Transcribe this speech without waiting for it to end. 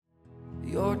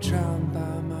You're drowned by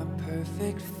my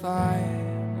perfect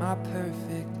fire, my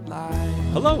perfect life.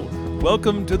 Hello,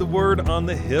 welcome to the Word on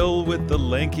the Hill with the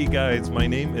Lanky Guys. My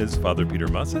name is Father Peter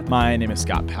Mussett. My name is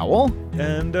Scott Powell.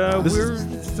 And we're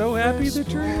so happy that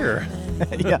you're here.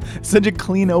 Yeah, such a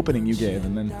clean opening you gave,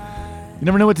 and then you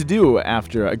never know what to do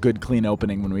after a good clean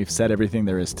opening when we've said everything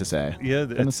there is to say. Yeah,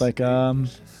 and it's like,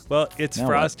 well, it's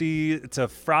frosty. It's a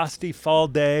frosty fall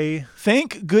day.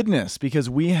 Thank goodness, because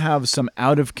we have some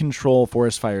out-of-control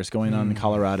forest fires going on in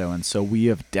Colorado, and so we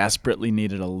have desperately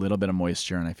needed a little bit of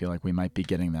moisture, and I feel like we might be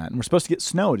getting that. And we're supposed to get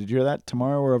snow. Did you hear that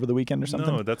tomorrow or over the weekend or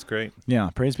something? No, that's great. Yeah,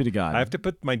 praise be to God. I have to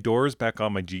put my doors back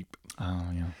on my Jeep. Oh,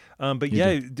 yeah.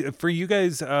 But for you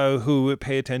guys who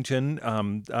pay attention,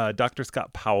 Dr.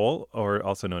 Scott Powell, or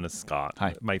also known as Scott,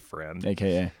 Hi. my friend,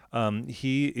 AKA.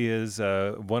 he is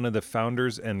one of the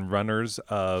founders and runners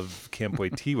of Camp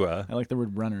Waitiva. I like the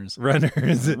word runners. Runners.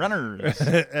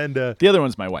 And the other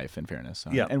one's my wife, in fairness.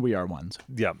 So, yeah. And we are ones.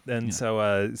 Yeah. And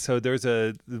so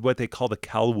there's what they call the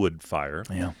Calwood Fire.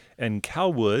 Yeah. And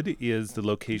Calwood is the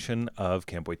location of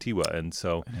Camp Waitiva. And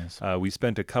so we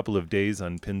spent a couple of days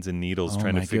on pins and needles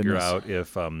trying to figure out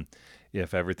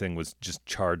if everything was just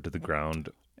charred to the ground.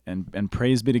 And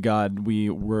praise be to God, we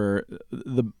were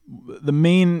the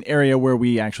main area where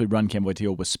we actually run Camp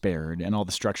Waitiva was spared, and all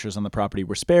the structures on the property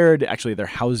were spared. Actually, they're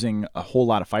housing a whole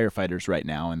lot of firefighters right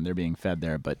now, and they're being fed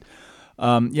there. But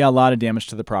a lot of damage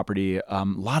to the property. A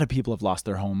lot of people have lost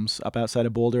their homes up outside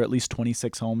of Boulder. At least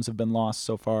 26 homes have been lost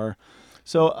so far.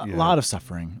 So a lot of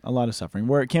suffering.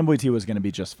 Where Camp Waitiva is going to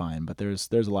be just fine, but there's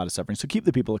a lot of suffering. So keep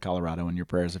the people of Colorado in your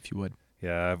prayers if you would.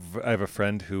 Yeah, I have a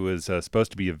friend who was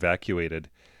supposed to be evacuated.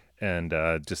 And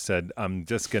just said, I'm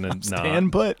just going to staying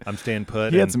put. I'm staying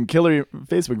put. He had some killer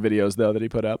Facebook videos, though, that he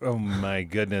put up. Oh, my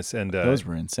goodness. And those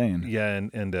were insane. Yeah,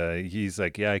 and he's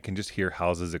like, I can just hear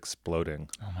houses exploding.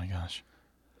 Oh, my gosh.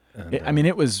 And,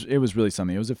 it was really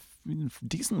something. It was a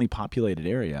decently populated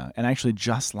area. And actually,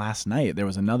 just last night, there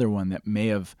was another one that may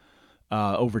have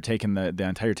overtaken the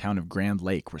entire town of Grand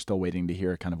Lake. We're still waiting to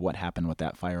hear kind of what happened with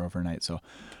that fire overnight. So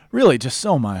really, just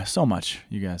so much,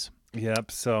 you guys.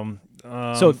 Yep. So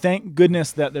thank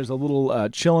goodness that there's a little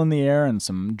chill in the air and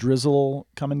some drizzle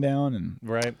coming down, and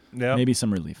maybe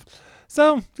some relief.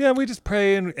 So we just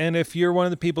pray, and if you're one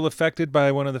of the people affected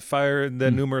by one of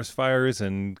the numerous fires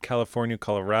in California,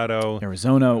 Colorado,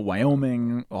 Arizona,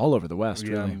 Wyoming, all over the West,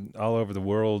 really, all over the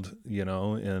world,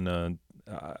 and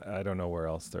I don't know where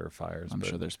else there are fires. I'm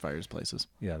sure there's fires places.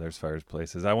 Yeah, there's fires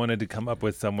places. I wanted to come up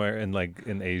with somewhere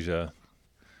in Asia.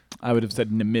 I would have said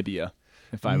Namibia.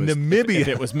 If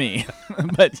it was me,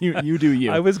 but you do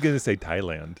you. I was going to say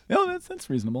Thailand. No, that's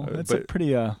reasonable. That's a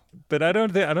pretty but I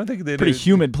don't think they pretty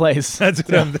humid place. That's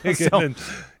what I'm thinking.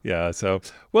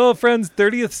 Well, friends,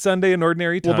 30th Sunday in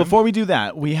Ordinary Time. Well, before we do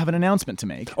that, we have an announcement to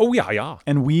make. Oh yeah.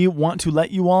 And we want to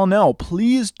let you all know.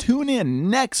 Please tune in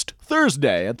next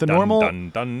Thursday at the normal.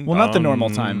 Not the normal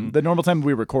time. The normal time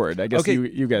we record. I guess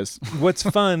you guys. What's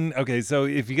fun? Okay, so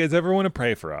if you guys ever want to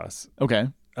pray for us, okay.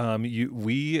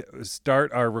 We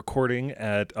start our recording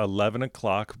at 11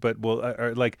 o'clock, but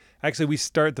we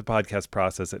start the podcast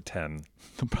process at 10.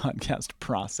 The podcast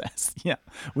process. Yeah,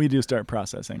 we do start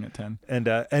processing at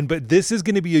 10. But this is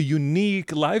going to be a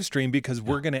unique live stream because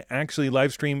we're going to actually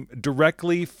live stream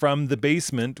directly from the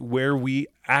basement where we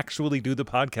actually do the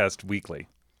podcast weekly.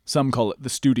 Some call it the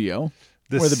studio.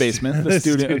 Or the basement, the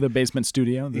basement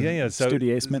studio.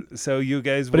 Studio-basement. So you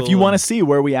guys But if you want to see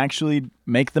where we actually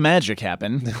make the magic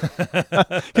happen,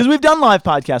 because we've done live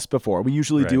podcasts before. We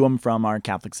usually do them from our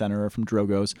Catholic Center or from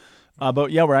Drogo's. But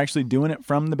we're actually doing it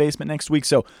from the basement next week.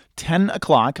 So 10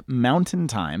 o'clock Mountain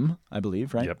Time, I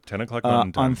believe, right? Yep, 10 o'clock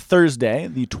Mountain Time. On Thursday,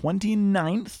 the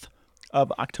 29th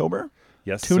of October.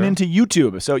 Yes, Tune into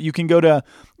YouTube. So you can go to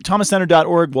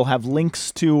thomascenter.org. We'll have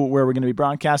links to where we're going to be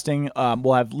broadcasting.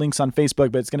 We'll have links on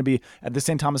Facebook, but it's going to be at the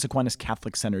St. Thomas Aquinas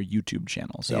Catholic Center YouTube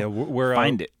channel. So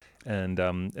find it. And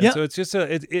so it's just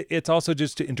it's also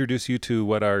just to introduce you to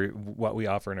what we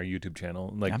offer in our YouTube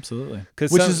channel. Absolutely.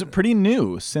 Which is pretty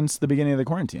new since the beginning of the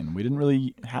quarantine. We didn't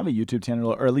really have a YouTube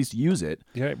channel, or at least use it,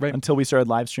 until we started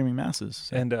live streaming masses.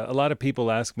 So. And a lot of people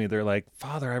ask me, they're like,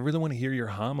 Father, I really want to hear your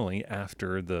homily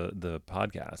after the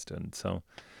podcast. And so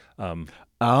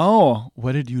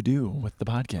what did you do with the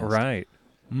podcast? Right.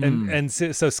 And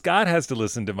so Scott has to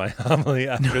listen to my homily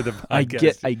after the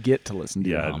podcast. I get to listen to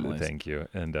your homilies. Thank you.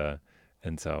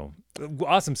 And so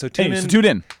awesome. So tune in. So tune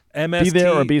in. MST, be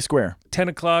there or be square. 10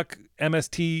 o'clock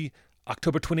MST,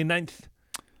 October 29th.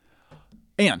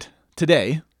 And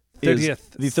today,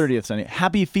 30th. the 30th Sunday.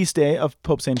 Happy feast day of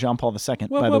Pope St. John Paul II,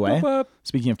 by the way.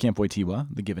 Speaking of Camp Wojtyła,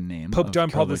 the given name. Pope John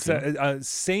Paul II,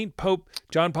 Saint Pope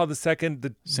John Paul II,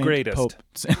 the greatest. Pope.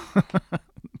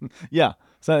 Yeah,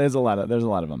 so there's a lot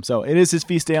of them. So it is his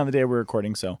feast day on the day we're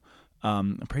recording. So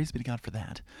praise be to God for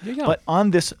that. Yeah. But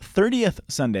on this 30th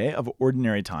Sunday of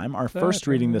Ordinary Time, our first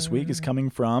reading this week is coming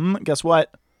from, guess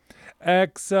what?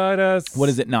 Exodus. What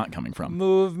is it not coming from?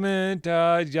 Movement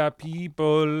of your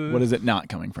people. What is it not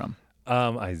coming from?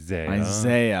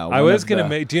 Isaiah. I was going to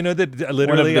make, do you know that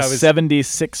literally one of the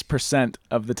 76%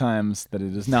 of the times that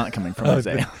it is not coming from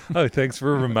Isaiah. Thanks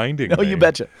for reminding me. No, you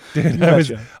betcha. Dude,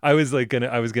 I was going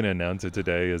to announce it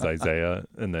today as Isaiah,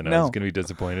 and then I was going to be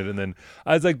disappointed, and then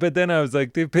I was like, but then I was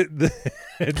like,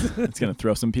 it's going to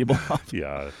throw some people off.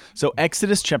 Yeah. So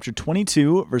Exodus chapter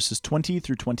 22, verses 20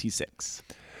 through 26.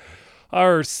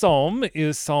 Our psalm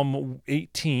is Psalm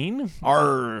 18.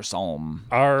 Our psalm.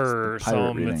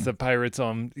 It's the pirate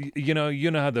psalm. You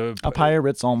know how a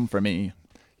pirate psalm for me.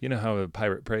 You know how a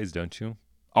pirate prays, don't you?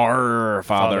 Our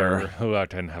Father who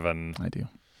art in heaven. I do.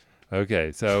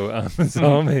 Okay, so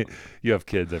Psalm. You have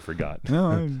kids, I forgot.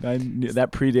 No, I knew,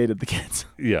 that predated the kids.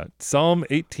 Yeah, Psalm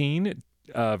 18,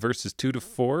 verses 2 to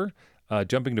 4,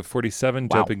 jumping to 47,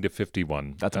 jumping to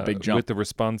 51. That's a big jump. With the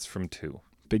response from 2.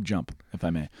 Big jump, if I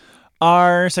may.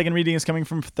 Our second reading is coming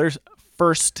from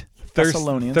First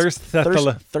Thessalonians.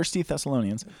 Thirsty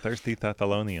Thessalonians. 1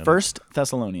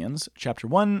 Thessalonians, chapter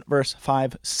 1, verse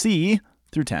 5c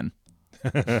through 10.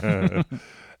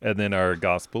 And then our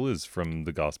gospel is from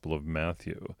the Gospel of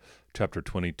Matthew, chapter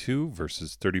 22,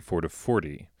 verses 34 to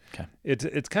 40. Okay.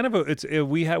 It's kind of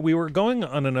we were going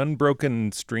on an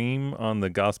unbroken stream on the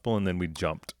gospel, and then we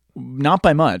jumped. Not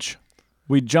by much.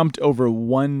 We jumped over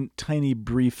one tiny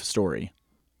brief story.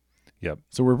 Yep.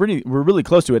 So we're really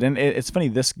close to it, and it's funny.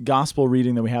 This gospel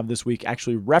reading that we have this week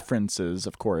actually references,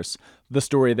 of course, the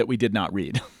story that we did not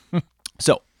read.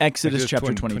 So Exodus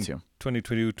chapter 22.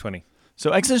 20. So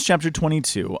Exodus chapter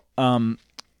 22. So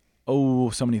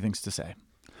many things to say.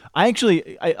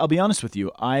 I'll be honest with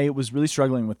you. I was really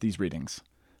struggling with these readings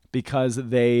because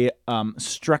they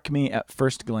struck me at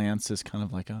first glance as kind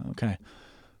of like, okay.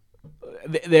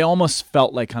 They almost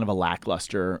felt like kind of a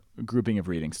lackluster grouping of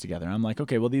readings together. I'm like,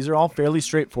 okay, well, these are all fairly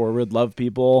straightforward. Love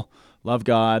people, love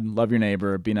God, love your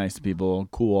neighbor, be nice to people,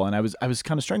 cool. And I was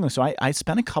kind of struggling. So I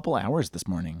spent a couple hours this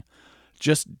morning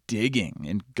just digging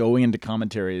and going into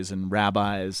commentaries and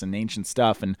rabbis and ancient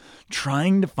stuff and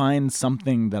trying to find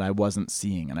something that I wasn't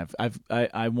seeing. And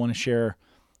I want to share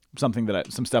some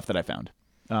stuff that I found.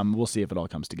 We'll see if it all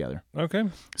comes together. Okay.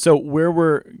 So where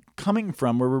we're coming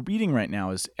from, where we're reading right now,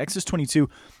 is Exodus 22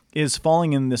 is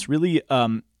falling in this really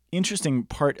interesting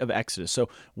part of Exodus. So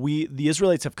the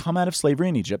Israelites have come out of slavery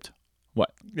in Egypt.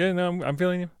 What? Yeah, no, I'm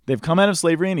feeling you. They've come out of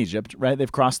slavery in Egypt, right?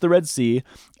 They've crossed the Red Sea,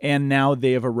 and now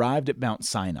they have arrived at Mount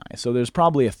Sinai. So there's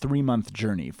probably a 3-month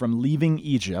journey from leaving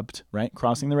Egypt, right,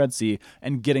 crossing the Red Sea,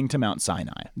 and getting to Mount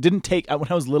Sinai. Didn't take,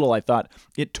 when I was little, I thought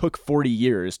it took 40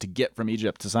 years to get from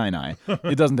Egypt to Sinai.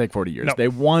 It doesn't take 40 years. No. They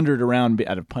wandered around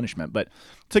out of punishment, but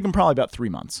it took them probably about 3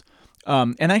 months.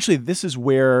 And actually, this is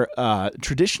where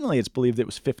traditionally it's believed it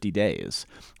was 50 days,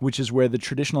 which is where the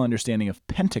traditional understanding of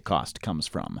Pentecost comes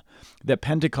from. That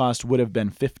Pentecost would have been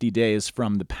 50 days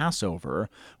from the Passover,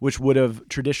 which would have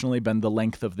traditionally been the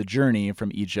length of the journey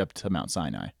from Egypt to Mount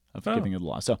Sinai of giving of the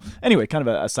law. So anyway, kind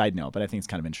of a side note, but I think it's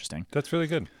kind of interesting. That's really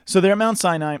good. So they're at Mount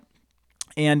Sinai,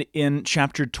 and in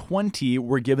chapter 20,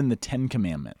 we're given the 10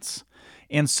 Commandments.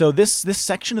 And so this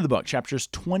section of the book, chapters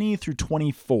 20 through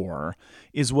 24,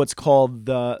 is what's called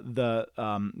the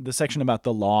section about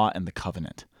the law and the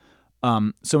covenant.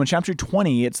 So in chapter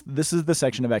 20, this is the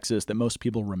section of Exodus that most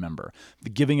people remember, the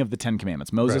giving of the 10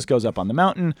 Commandments. Moses goes up on the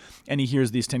mountain and he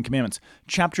hears these 10 Commandments.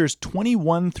 Chapters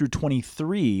 21 through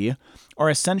 23 are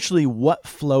essentially what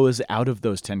flows out of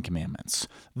those 10 Commandments.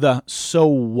 The so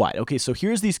what? Okay, so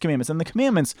here's these commandments. And the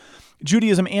commandments,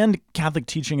 Judaism and Catholic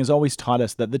teaching has always taught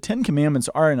us that the 10 Commandments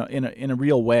are in a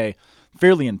real way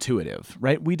fairly intuitive,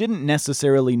 right? We didn't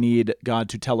necessarily need God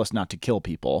to tell us not to kill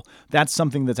people. That's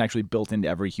something that's actually built into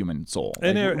every human soul.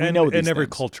 And every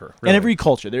culture. Really. And every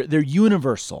culture. They're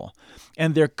universal.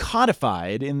 And they're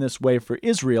codified in this way for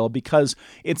Israel because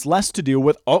it's less to do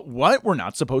with, what? We're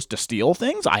not supposed to steal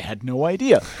things? I had no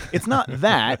idea. It's not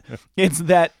that. It's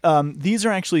that these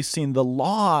are actually seen, the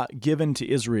law given to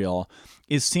Israel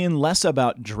is seen less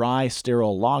about dry,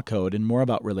 sterile law code and more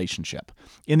about relationship.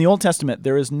 In the Old Testament,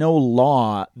 there is no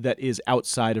law that is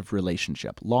outside of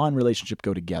relationship. Law and relationship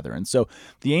go together. And so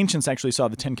the ancients actually saw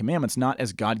the Ten Commandments not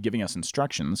as God giving us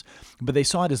instructions, but they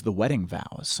saw it as the wedding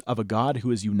vows of a God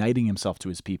who is uniting himself to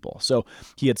his people. So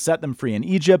he had set them free in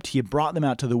Egypt. He had brought them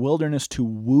out to the wilderness to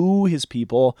woo his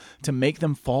people, to make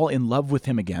them fall in love with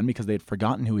him again because they had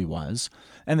forgotten who he was.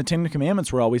 And the Ten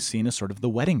Commandments were always seen as sort of the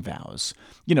wedding vows.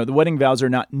 The wedding vows are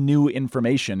not new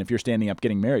information. If you're standing up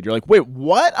getting married, you're like, wait,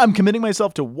 what? I'm committing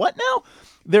myself to what now?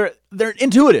 They're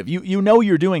intuitive. You know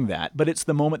you're doing that, but it's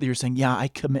the moment that you're saying, yeah, I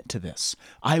commit to this.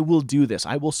 I will do this.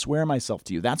 I will swear myself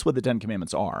to you. That's what the Ten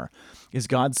Commandments are, is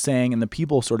God saying, and the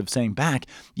people sort of saying back,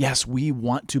 yes, we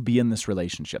want to be in this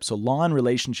relationship. So law and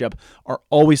relationship are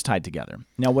always tied together.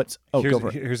 Now go for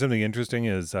it. Here's something interesting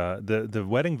is the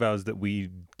wedding vows that we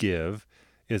give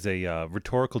is a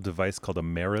rhetorical device called a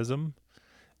merism.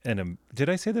 And did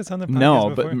I say this on the podcast No,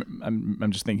 before? but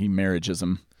I'm just thinking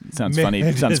marriageism. It sounds funny.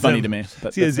 It sounds funny to me.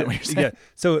 But that's not what you're saying. Yeah.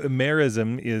 So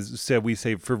merism is we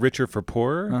say for rich or for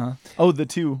poor. Uh-huh. Oh, the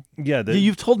two. Yeah.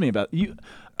 You've told me about you.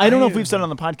 I don't know if we've said it on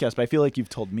the podcast, but I feel like you've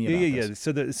told me about this.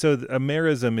 Yeah. So a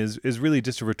merism is really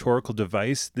just a rhetorical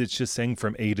device that's just saying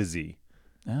from A to Z.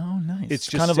 Oh, nice. It's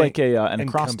just kind of like an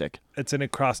acrostic. It's an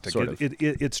acrostic. Sort of.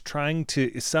 It's trying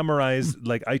to summarize,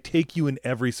 like, I take you in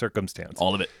every circumstance.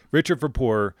 All of it. Richer for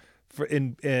poor,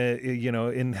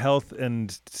 in health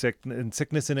and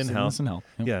sickness and in health. Sickness and health.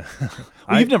 Yep. Yeah.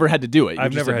 Well, you've never had to do it.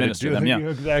 I've never had to do them. it. Yeah.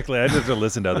 Exactly. I just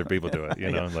listen to other people do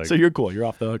it. Like, so you're cool. You're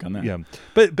off the hook on that. Yeah.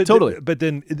 But totally. But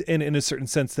then, in a certain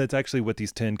sense, that's actually what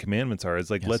these 10 Commandments are. Is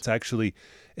like, let's actually.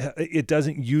 It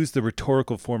doesn't use the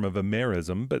rhetorical form of a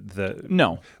merism, but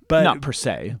not per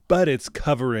se. But it's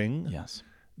covering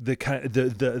the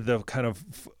kind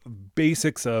of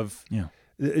basics of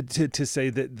to say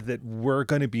that we're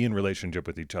going to be in relationship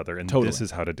with each other, and this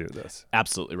is how to do this.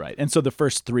 Absolutely right. And so the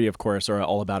first three, of course, are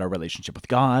all about our relationship with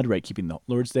God, right? Keeping the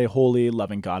Lord's Day holy,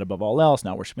 loving God above all else,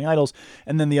 not worshiping idols.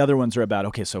 And then the other ones are about,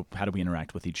 okay, so how do we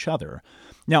interact with each other?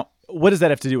 Now, what does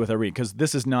that have to do with our reading? Because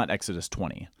this is not Exodus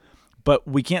 20. But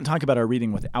we can't talk about our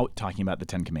reading without talking about the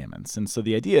Ten Commandments. And so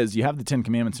the idea is you have the Ten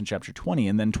Commandments in chapter 20,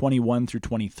 and then 21 through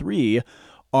 23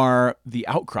 are the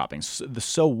outcroppings, the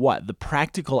so what, the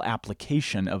practical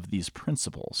application of these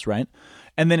principles, right?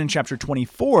 And then in chapter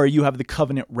 24, you have the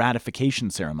covenant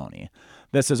ratification ceremony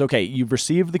that says, okay, you've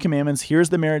received the commandments, here's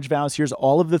the marriage vows, here's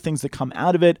all of the things that come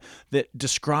out of it that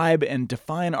describe and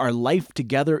define our life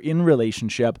together in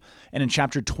relationship. And in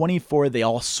chapter 24, they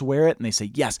all swear it and they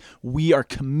say, yes, we are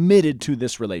committed to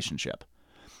this relationship.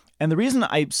 And the reason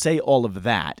I say all of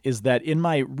that is that in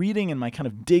my reading and my kind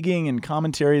of digging and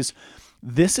commentaries,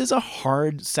 this is a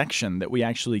hard section that we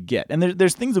actually get. And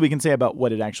there's things that we can say about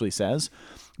what it actually says.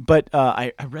 But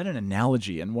I read an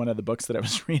analogy in one of the books that I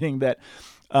was reading that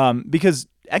because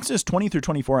Exodus 20 through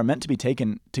 24 are meant to be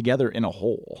taken together in a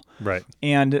whole. Right.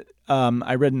 And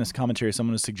I read in this commentary,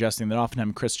 someone was suggesting that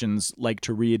oftentimes Christians like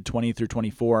to read 20 through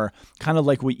 24 kind of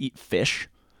like we eat fish.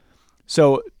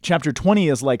 So chapter 20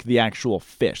 is like the actual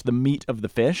fish, the meat of the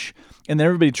fish. And then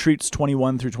everybody treats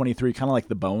 21 through 23 kind of like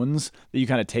the bones that you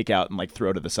kind of take out and like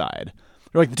throw to the side.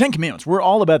 They're like, the Ten Commandments. We're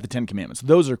all about the Ten Commandments.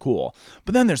 Those are cool.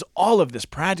 But then there's all of this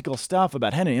practical stuff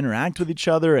about how to interact with each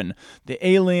other and the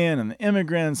alien and the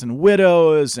immigrants and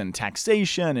widows and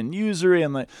taxation and usury.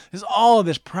 And there's all of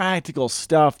this practical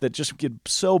stuff that just get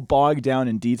so bogged down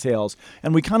in details.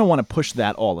 And we kind of want to push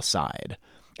that all aside.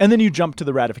 And then you jump to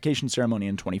the ratification ceremony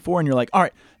in 24 and you're like, all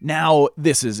right, now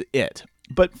this is it.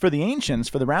 But for the ancients,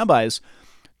 for the rabbis,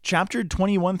 chapter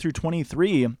 21 through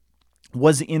 23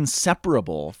 was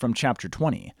inseparable from chapter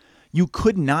 20. You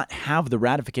could not have the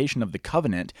ratification of the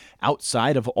covenant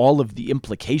outside of all of the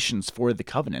implications for the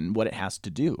covenant and what it has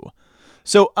to do.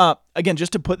 So again,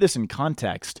 just to put this in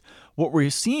context, what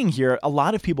we're seeing here, a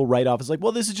lot of people write off as like,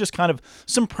 well, this is just kind of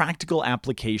some practical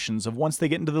applications of once they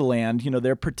get into the land,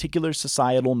 their particular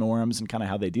societal norms and kind of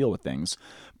how they deal with things.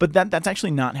 But that's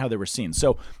actually not how they were seen.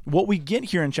 So what we get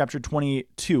here in chapter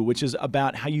 22, which is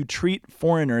about how you treat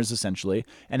foreigners essentially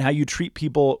and how you treat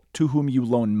people to whom you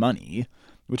loan money,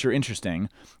 which are interesting.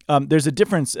 There's a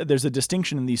difference. There's a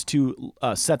distinction in these two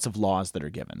sets of laws that are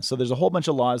given. So there's a whole bunch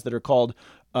of laws that are called,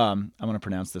 I'm going to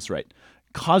pronounce this right,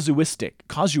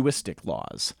 casuistic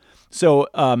laws. So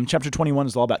chapter 21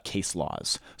 is all about case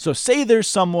laws. So say there's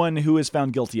someone who is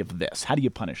found guilty of this. How do you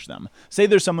punish them? Say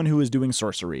there's someone who is doing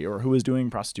sorcery or who is doing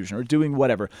prostitution or doing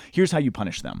whatever. Here's how you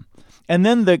punish them. And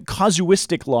then the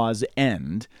casuistic laws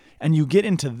end, and you get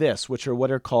into this, which are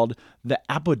what are called the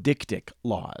apodictic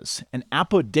laws. And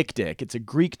apodictic, it's a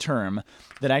Greek term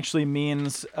that actually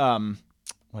means,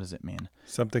 what does it mean?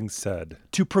 Something said.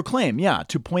 To proclaim,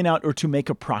 to point out or to make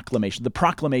a proclamation, the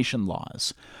proclamation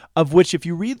laws, of which if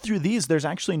you read through these, there's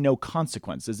actually no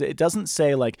consequences. It doesn't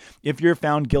say like, if you're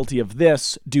found guilty of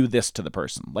this, do this to the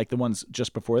person, like the ones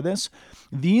just before this.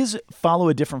 These follow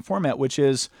a different format, which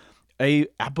is a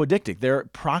apodictic. They're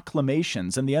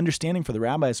proclamations, and the understanding for the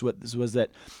rabbis was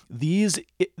that these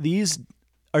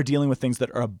are dealing with things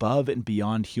that are above and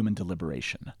beyond human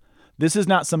deliberation. This is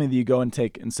not something that you go and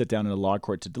take and sit down in a law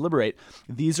court to deliberate.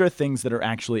 These are things that are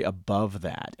actually above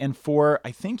that. And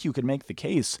I think you could make the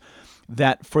case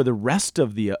that for the rest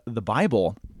of the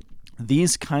Bible,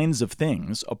 these kinds of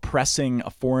things, oppressing a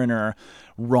foreigner,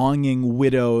 wronging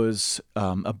widows,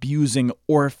 abusing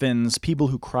orphans, people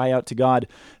who cry out to God,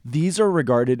 these are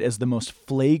regarded as the most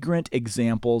flagrant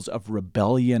examples of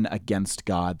rebellion against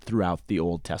God throughout the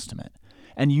Old Testament.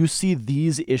 And you see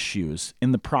these issues,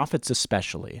 in the prophets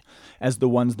especially, as the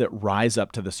ones that rise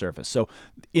up to the surface. So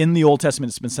in the Old Testament,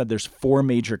 it's been said there's 4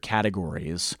 major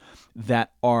categories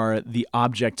that are the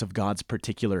object of God's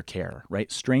particular care, right?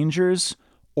 Strangers,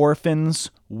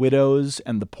 orphans, widows,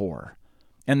 and the poor.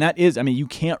 And that is, you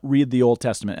can't read the Old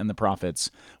Testament and the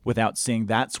prophets without seeing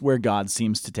that's where God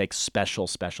seems to take special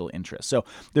interest. So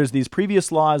there's these previous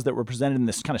laws that were presented in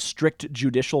this kind of strict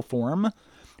judicial form.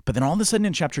 But then all of a sudden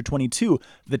in chapter 22,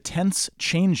 the tense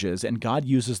changes and God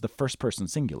uses the first person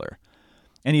singular.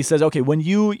 And he says, okay, when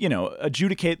you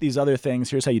adjudicate these other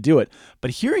things, here's how you do it. But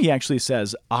here he actually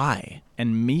says, I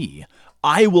and me,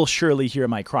 I will surely hear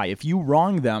my cry. If you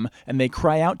wrong them and they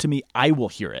cry out to me, I will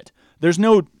hear it. There's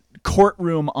no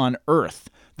courtroom on earth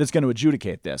that's going to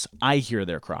adjudicate this. I hear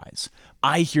their cries.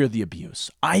 I hear the abuse.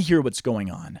 I hear what's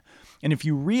going on. And if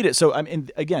you read it, so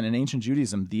again, in ancient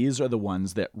Judaism, these are the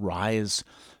ones that rise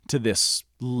to this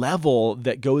level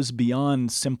that goes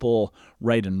beyond simple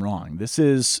right and wrong. This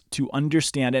is to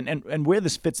understand, and where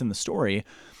this fits in the story,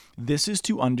 this is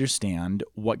to understand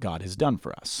what God has done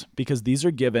for us, because these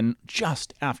are given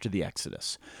just after the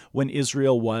Exodus, when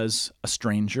Israel was a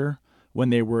stranger, when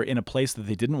they were in a place that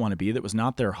they didn't want to be, that was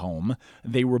not their home.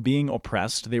 They were being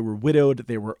oppressed. They were widowed.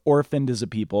 They were orphaned as a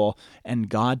people. And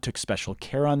God took special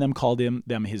care on them, called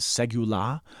them his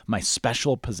segulah, my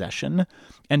special possession,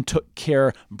 and took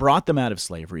care, brought them out of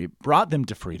slavery, brought them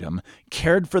to freedom,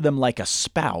 cared for them like a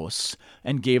spouse,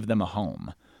 and gave them a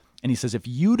home. And he says, if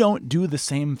you don't do the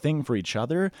same thing for each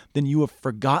other, then you have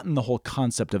forgotten the whole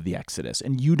concept of the Exodus,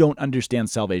 and you don't understand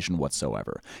salvation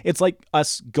whatsoever. It's like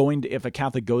us if a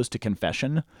Catholic goes to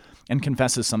confession and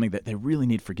confesses something that they really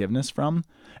need forgiveness from,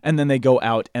 and then they go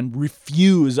out and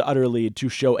refuse utterly to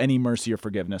show any mercy or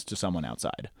forgiveness to someone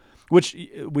outside, which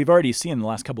we've already seen in the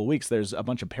last couple of weeks. There's a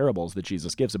bunch of parables that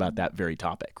Jesus gives about that very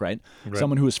topic, right?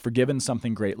 Someone who has forgiven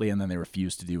something greatly, and then they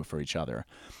refuse to do it for each other.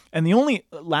 And the only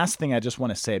last thing I just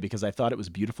want to say, because I thought it was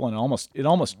beautiful and it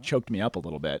almost choked me up a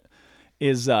little bit,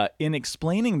 is in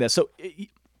explaining this. So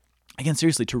again,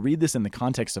 seriously, to read this in the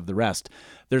context of the rest,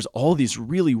 there's all these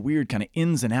really weird kind of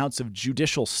ins and outs of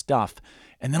judicial stuff.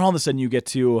 And then all of a sudden you get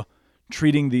to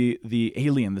treating the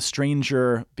alien, the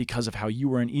stranger, because of how you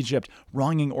were in Egypt,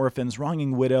 wronging orphans,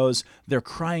 wronging widows. They're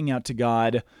crying out to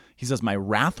God. He says, my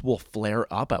wrath will flare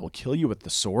up. I will kill you with the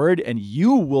sword, and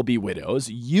you will be widows.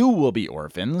 You will be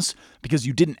orphans, because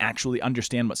you didn't actually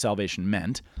understand what salvation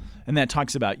meant. And that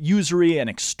talks about usury and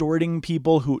extorting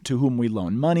people to whom we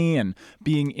loan money and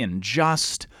being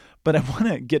unjust. But I want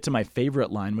to get to my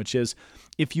favorite line, which is,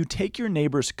 if you take your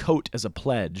neighbor's coat as a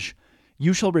pledge,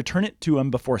 you shall return it to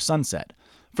him before sunset.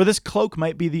 For this cloak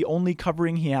might be the only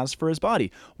covering he has for his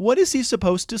body. What is he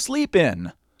supposed to sleep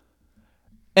in?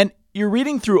 And you're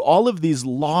reading through all of these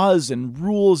laws and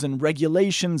rules and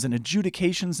regulations and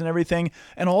adjudications and everything,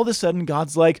 and all of a sudden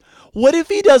God's like, what if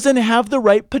he doesn't have the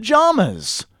right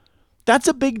pajamas? That's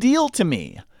a big deal to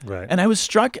me. Right. And I was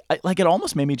struck, like it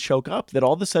almost made me choke up, that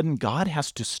all of a sudden God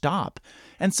has to stop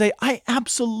and say, I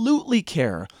absolutely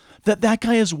care that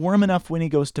guy is warm enough when he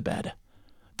goes to bed.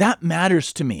 That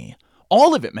matters to me.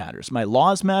 All of it matters. My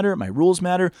laws matter. My rules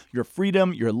matter. Your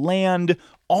freedom, your land,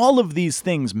 all of these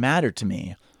things matter to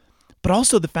me. But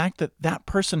also the fact that that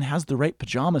person has the right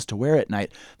pajamas to wear at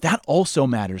night, that also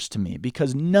matters to me,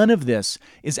 because none of this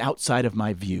is outside of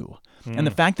my view. And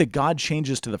the fact that God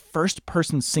changes to the first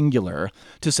person singular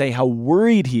to say how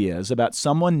worried he is about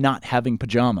someone not having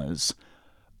pajamas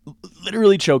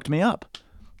literally choked me up.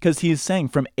 Because he is saying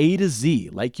from A to Z,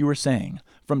 like you were saying,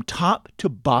 from top to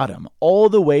bottom, all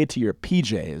the way to your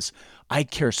PJs, I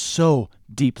care so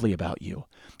deeply about you.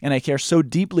 And I care so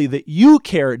deeply that you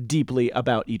care deeply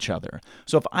about each other.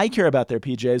 So if I care about their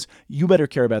PJs, you better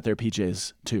care about their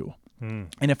PJs too.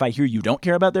 And if I hear you don't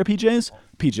care about their PJs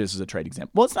is a trite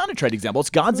example. Well, it's not a trite example.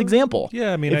 It's God's example.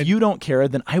 Yeah, I mean, if you don't care,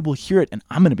 then I will hear it, and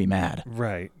I'm going to be mad.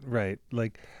 Right.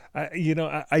 Like,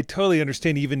 I totally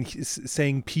understand even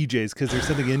saying PJs because there's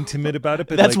something intimate about it.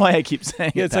 But that's why I keep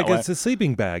saying it's that like way. It's a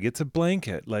sleeping bag. It's a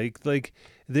blanket.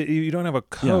 You don't have a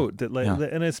coat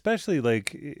and especially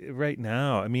like right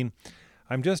now. I mean,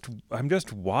 I'm just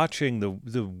watching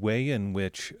the way in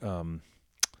which.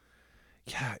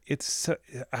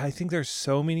 I think there's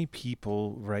so many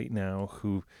people right now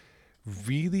who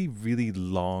really, really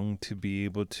long to be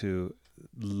able to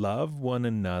love one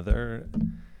another.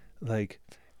 Like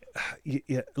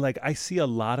I see a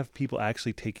lot of people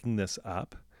actually taking this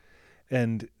up,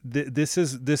 and this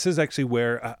is actually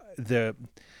where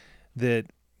that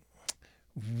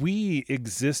we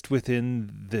exist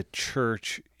within the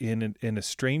church in a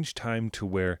strange time to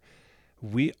where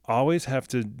we always have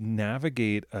to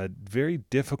navigate a very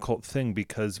difficult thing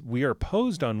because we are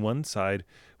posed on one side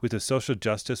with a social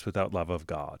justice without love of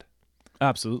God.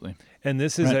 Absolutely. And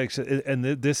this is actually, and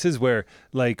this is where,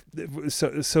 like,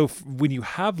 so when you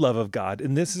have love of God,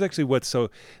 and this is actually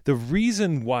the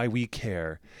reason why we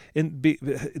care, and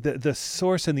the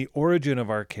source and the origin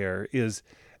of our care is,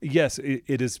 yes,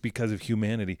 it is because of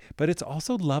humanity, but it's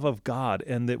also love of God.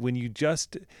 And that when you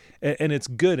and it's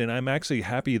good. And I'm actually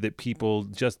happy that people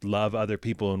just love other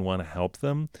people and want to help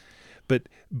them. But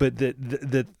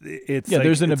that it's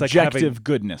there's an it's objective like having,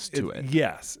 goodness to it.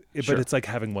 Yes, Sure. But it's like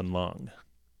having one lung.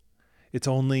 It's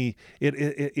only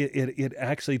it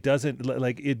actually doesn't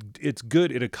it's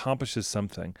good. It accomplishes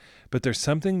something, but there's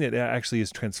something that actually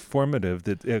is transformative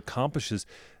that accomplishes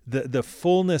the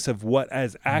fullness of what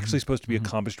is actually supposed to be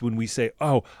accomplished when we say,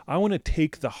 "Oh, I want to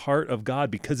take the heart of God,"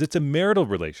 because it's a marital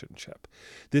relationship.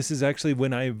 This is actually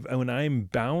when I'm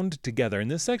bound together,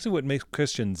 and this is actually what makes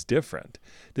Christians different.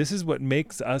 This is what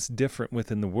makes us different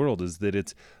within the world, is that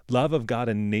it's love of God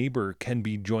and neighbor can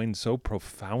be joined so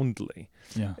profoundly.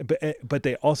 Yeah. But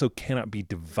they also cannot be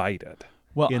divided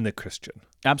in the Christian.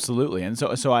 Absolutely. And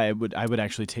so I would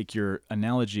actually take your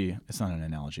analogy. It's not an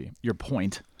analogy. Your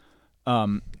point.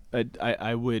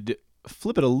 I would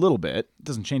flip it a little bit. It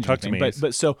doesn't change anything.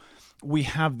 But so we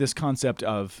have this concept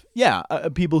of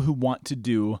people who want to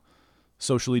do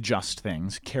socially just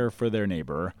things, care for their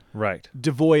neighbor, right?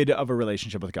 Devoid of a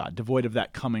relationship with God, devoid of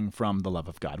that coming from the love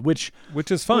of God, which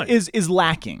is fine, is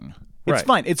lacking. It's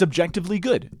fine. It's objectively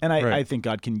good, and I think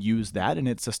God can use that, and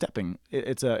it's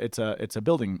a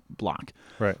building block.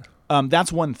 Right.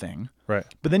 That's one thing. Right.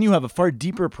 But then you have a far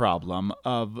deeper problem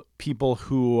of people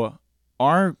who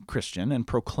are Christian and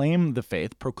proclaim the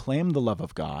faith, proclaim the love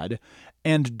of God,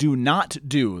 and do not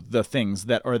do the things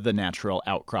that are the natural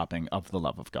outcropping of the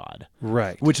love of God.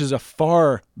 Right. Which is a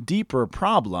far deeper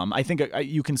problem. I think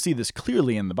you can see this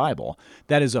clearly in the Bible.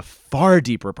 That is a far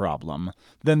deeper problem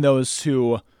than those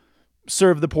who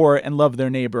serve the poor and love their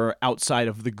neighbor outside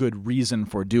of the good reason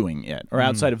for doing it, or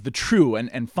outside of the true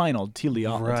and final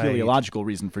teleological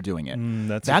reason for doing it.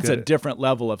 That's a different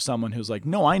level of someone who's like,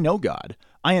 no, I know God.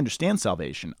 I understand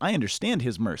salvation. I understand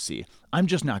his mercy. I'm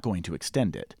just not going to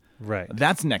extend it. Right.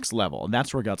 That's next level. And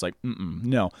that's where God's like,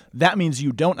 no, that means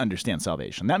you don't understand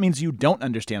salvation. That means you don't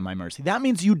understand my mercy. That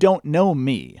means you don't know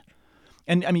me.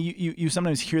 And I mean, you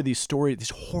sometimes hear these stories, these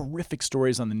horrific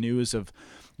stories on the news of,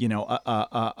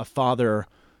 a father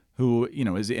who,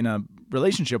 is in a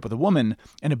relationship with a woman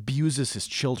and abuses his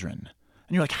children.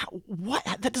 And you're like, what?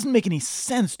 That doesn't make any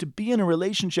sense, to be in a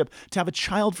relationship, to have a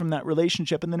child from that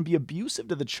relationship and then be abusive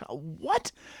to the child.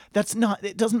 What?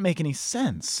 It doesn't make any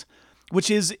sense,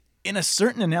 which is, in a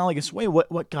certain analogous way,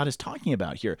 what God is talking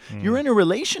about here. You're in a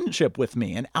relationship with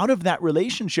me, and out of that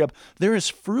relationship, there is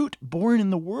fruit born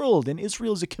in the world, and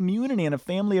Israel is a community and a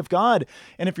family of God.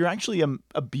 And if you're actually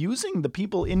abusing the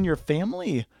people in your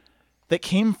family that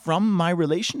came from my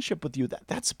relationship with you,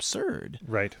 that's absurd.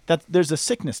 Right. There's a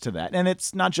sickness to that, and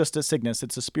it's not just a sickness;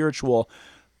 it's a spiritual.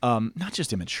 Not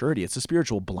just immaturity, it's a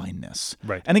spiritual blindness.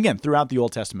 Right. And again, throughout the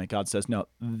Old Testament, God says, no,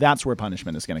 that's where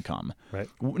punishment is going to come. Right.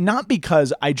 Not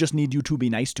because I just need you to be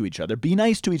nice to each other. Be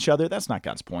nice to each other. That's not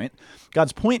God's point.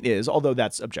 God's point is, although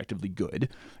that's objectively good,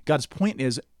 God's point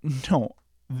is, no,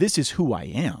 this is who I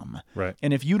am. Right.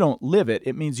 And if you don't live it,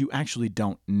 it means you actually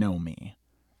don't know me.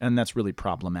 And that's really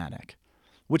problematic.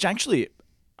 Which actually,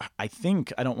 I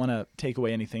think, I don't want to take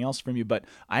away anything else from you, but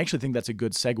I actually think that's a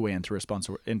good segue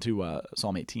into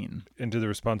Psalm 18. Into the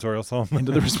responsorial psalm?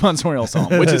 Into the responsorial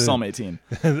psalm, which is Psalm 18.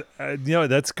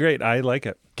 That's great. I like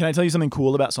it. Can I tell you something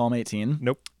cool about Psalm 18?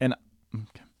 Nope. And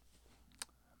okay.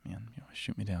 Man, I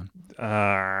Shoot me down.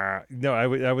 No, I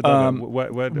would love it.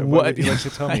 What would you like to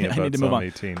tell me I about need to move Psalm on.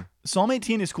 18? Psalm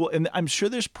 18 is cool, and I'm sure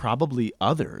there's probably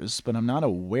others, but I'm not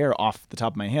aware off the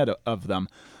top of my head of them.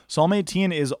 Psalm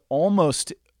 18 is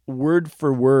almost word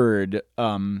for word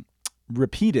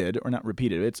repeated, or not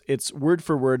repeated. It's word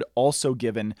for word also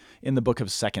given in the book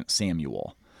of 2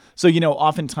 Samuel. So,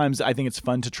 oftentimes I think it's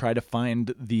fun to try to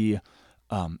find the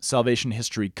salvation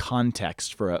history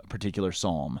context for a particular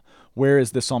psalm. Where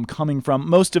is this psalm coming from?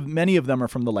 Many of them are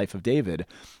from the life of David,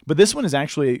 but this one is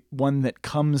actually one that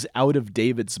comes out of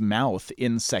David's mouth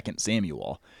in 2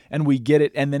 Samuel, and we get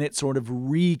it, and then it's sort of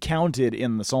recounted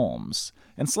in the Psalms.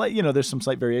 And there's some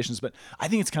slight variations, but I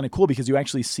think it's kind of cool because you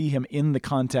actually see him in the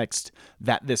context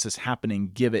that this is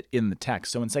happening, give it in the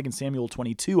text. So in 2 Samuel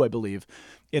 22, I believe,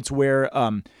 it's where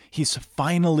he's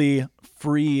finally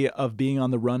free of being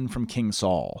on the run from King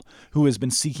Saul, who has been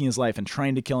seeking his life and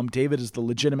trying to kill him. David is the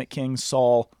legitimate king.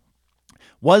 Saul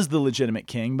was the legitimate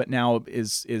king, but now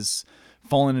is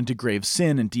fallen into grave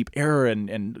sin and deep error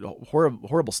and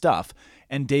horrible stuff.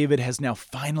 And David has now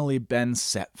finally been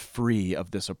set free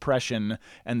of this oppression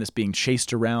and this being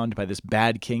chased around by this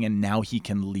bad king, and now he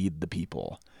can lead the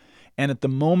people. And at the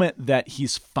moment that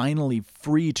he's finally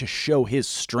free to show his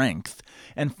strength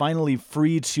and finally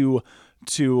free to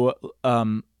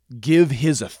give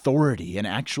his authority and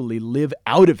actually live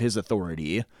out of his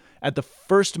authority, at the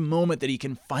first moment that he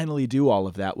can finally do all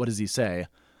of that, what does he say?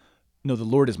 No, the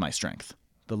Lord is my strength.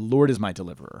 The Lord is my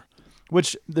deliverer.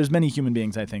 Which there's many human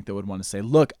beings, I think, that would want to say,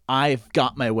 look, I've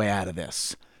got my way out of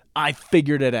this. I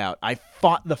figured it out. I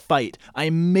fought the fight. I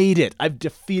made it. I've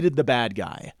defeated the bad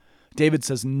guy. David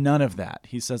says none of that.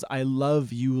 He says, I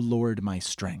love you, Lord, my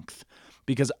strength,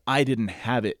 because I didn't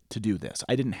have it to do this.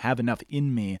 I didn't have enough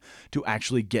in me to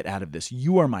actually get out of this.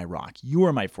 You are my rock. You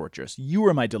are my fortress. You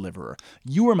are my deliverer.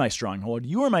 You are my stronghold.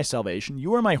 You are my salvation.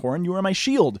 You are my horn. You are my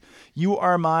shield. You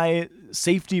are my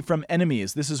safety from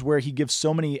enemies. This is where he gives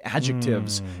so many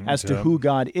adjectives as to who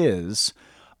God is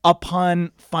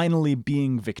upon finally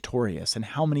being victorious. And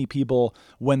how many people,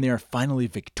 when they're finally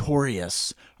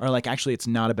victorious, are like, actually, it's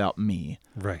not about me.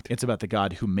 Right. It's about the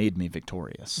God who made me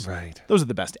victorious. Right. Those are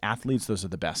the best athletes. Those are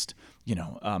the best,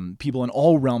 people in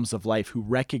all realms of life who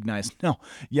recognize,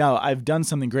 I've done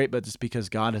something great, but it's because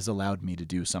God has allowed me to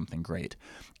do something great.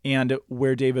 And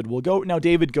where David will go, now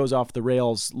David goes off the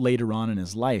rails later on in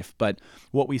his life, but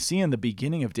what we see in the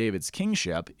beginning of David's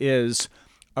kingship is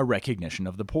a recognition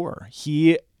of the poor.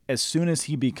 As soon as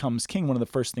he becomes king, one of the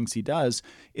first things he does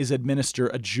is administer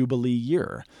a jubilee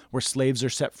year where slaves are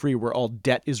set free, where all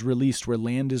debt is released, where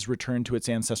land is returned to its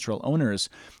ancestral owners.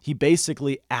 He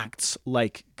basically acts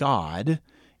like God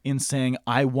in saying,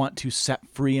 I want to set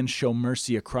free and show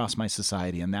mercy across my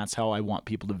society, and that's how I want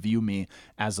people to view me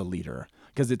as a leader.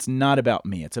 Because it's not about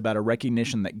me. It's about a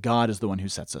recognition that God is the one who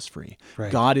sets us free.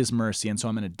 Right. God is mercy, and so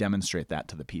I'm going to demonstrate that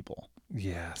to the people.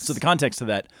 Yes. So the context of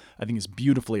that, I think, is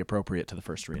beautifully appropriate to the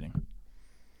first reading.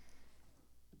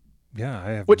 Yeah,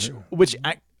 I have. Which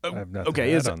have nothing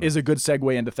okay, to add on is a good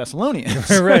segue into Thessalonians,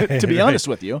 Right, to be right. honest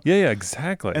with you. Yeah,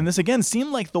 exactly. And this, again,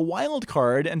 seemed like the wild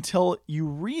card until you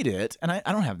read it. And I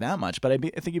don't have that much, but I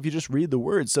think if you just read the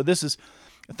words. So this is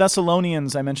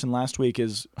Thessalonians, I mentioned last week,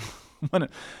 is one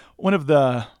of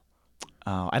the...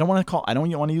 I don't want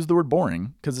to use the word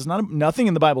boring, because it's nothing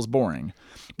in the Bible's boring,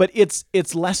 but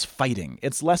it's less fighting.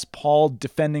 It's less Paul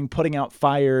defending, putting out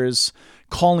fires,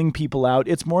 calling people out.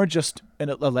 It's more just a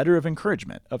letter of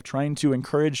encouragement, of trying to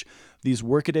encourage these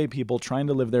workaday people trying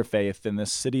to live their faith in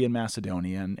this city in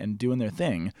Macedonia and doing their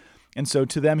thing. And so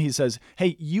to them, he says,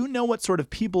 hey, you know what sort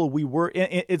of people we were.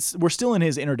 We're still in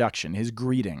his introduction, his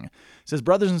greeting. He says,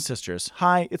 brothers and sisters,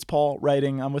 hi, it's Paul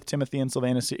writing. I'm with Timothy and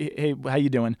Silvanus. Hey, how you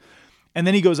doing? And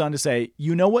then he goes on to say,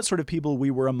 you know what sort of people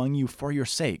we were among you for your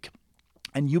sake.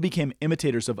 And you became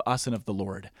imitators of us and of the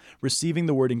Lord, receiving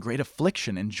the word in great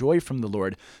affliction and joy from the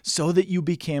Lord, so that you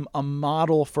became a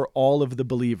model for all of the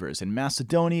believers in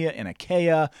Macedonia, in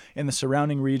Achaia, in the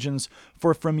surrounding regions.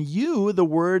 For from you the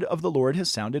word of the Lord has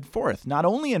sounded forth, not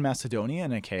only in Macedonia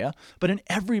and Achaia, but in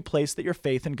every place that your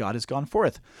faith in God has gone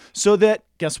forth. So that,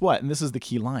 guess what? And this is the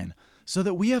key line, so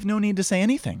that we have no need to say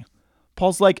anything.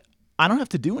 Paul's like, I don't have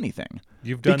to do anything.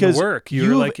 You've done the work.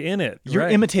 You're like in it. You're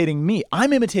right. imitating me.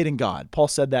 I'm imitating God. Paul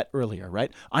said that earlier,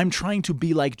 right? I'm trying to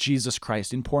be like Jesus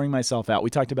Christ in pouring myself out. We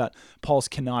talked about Paul's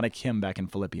kenotic hymn back in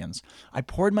Philippians. I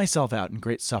poured myself out in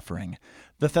great suffering.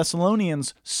 The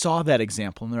Thessalonians saw that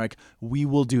example, and they're like, we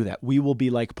will do that. We will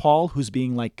be like Paul, who's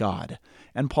being like God.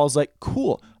 And Paul's like,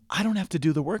 cool. I don't have to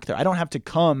do the work there. I don't have to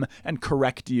come and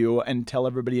correct you and tell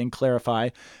everybody and clarify,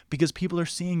 because people are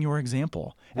seeing your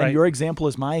example. And Right. your example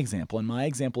is my example, and my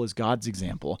example is God's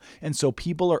example. And so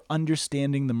people are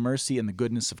understanding the mercy and the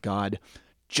goodness of God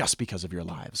just because of your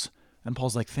lives. And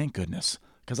Paul's like, thank goodness,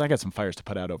 because I got some fires to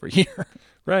put out over here.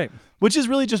 Right. Which is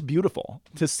really just beautiful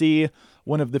to see,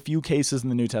 one of the few cases in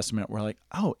the New Testament where like,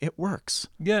 oh, it works.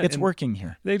 Yeah, It's and working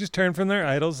here. They just turn from their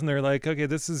idols and they're like, okay,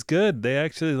 this is good. They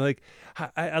actually like,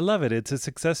 I love it. It's a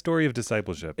success story of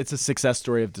discipleship. It's a success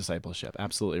story of discipleship.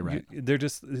 Absolutely right. They're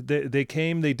just, they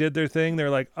came, they did their thing.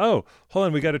 They're like, oh, hold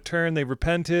on, we got to turn. They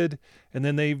repented and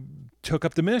then they took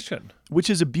up the mission. Which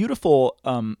is a beautiful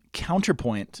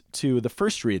counterpoint to the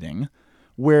first reading,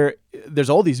 where there's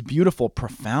all these beautiful,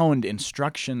 profound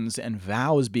instructions and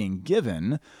vows being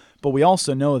given, but we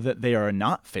also know that they are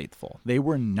not faithful. They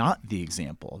were not the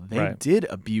example. They Right. did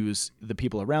abuse the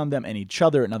people around them and each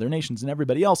other and other nations and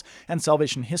everybody else, and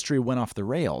salvation history went off the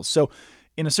rails. So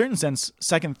in a certain sense,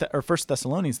 First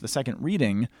Thessalonians, the second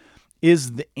reading,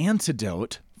 is the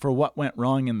antidote for what went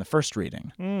wrong in the first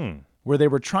reading. Where they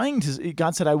were trying to,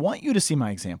 God said, I want you to see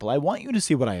my example. I want you to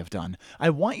see what I have done.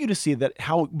 I want you to see that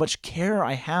how much care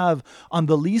I have on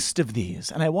the least of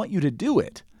these, and I want you to do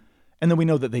it. And then we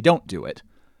know that they don't do it.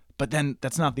 But then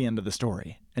that's not the end of the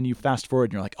story. And you fast forward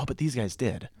and you're like, oh, but these guys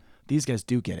did. These guys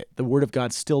do get it. The word of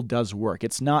God still does work.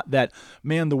 It's not that,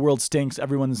 man, the world stinks,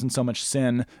 everyone's in so much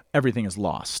sin, everything is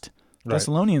lost. Right.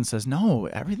 Thessalonians says, no,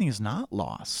 everything is not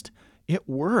lost. It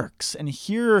works. And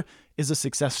here is a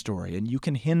success story, and you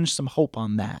can hinge some hope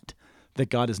on that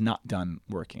God is not done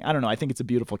working. I don't know. I think it's a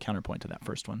beautiful counterpoint to that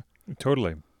first one.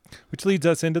 Totally. Which leads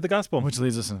us into the gospel. Which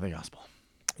leads us into the gospel.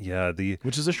 Yeah,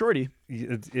 Which is a shorty.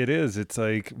 it is. It's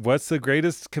like, what's the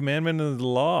greatest commandment of the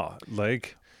law?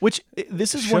 Like, Which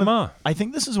this is Shema. I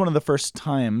think this is one of the first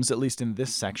times, at least in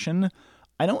this section.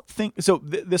 I don't think so.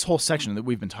 This whole section that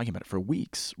we've been talking about it for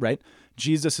weeks, right?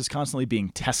 Jesus is constantly being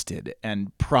tested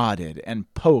and prodded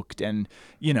and poked and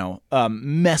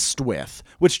messed with,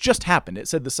 which just happened. It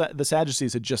said the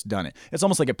Sadducees had just done it. It's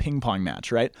almost like a ping pong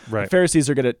match, right? Right. The Pharisees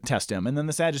are going to test him, and then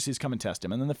the Sadducees come and test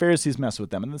him, and then the Pharisees mess with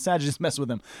them, and the Sadducees mess with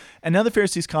him, and now the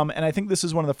Pharisees come. And I think this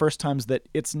is one of the first times that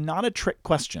it's not a trick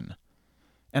question.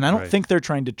 And I don't Right. think they're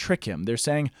trying to trick him. They're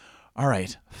saying, all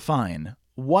right, fine.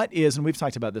 What is, and we've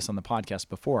talked about this on the podcast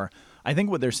before, I think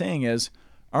what they're saying is,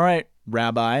 all right,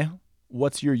 Rabbi,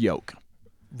 what's your yoke?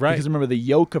 right. Because remember, the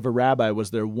yoke of a rabbi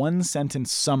was their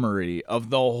one-sentence summary of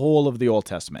the whole of the Old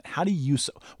Testament.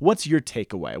 What's your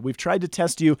takeaway? We've tried to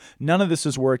test you. None of this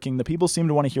is working. The people seem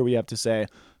to want to hear what you have to say.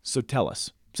 So tell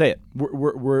us. Say it.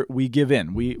 We give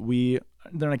in.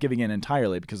 They're not giving in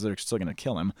entirely because they're still going to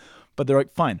kill him. But they're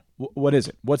like, fine, what is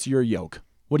it? What's your yoke?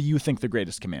 What do you think the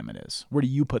greatest commandment is? Where do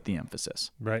you put the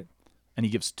emphasis? Right. And he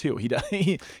gives two. He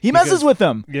messes goes- with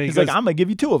them. yeah, he He's goes- like, I'm going to give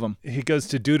you two of them. He goes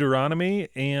to Deuteronomy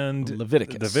and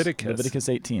Leviticus. Leviticus. Leviticus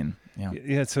 18. Yeah.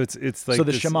 Yeah, so it's like So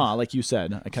the this- Shema, like you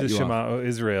said, I cut the you off. Shema, O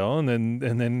Israel, and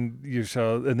then you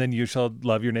shall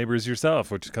love your neighbor as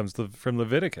yourself, which comes from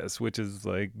Leviticus, which is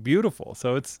like beautiful.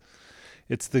 So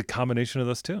it's the combination of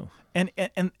those two. And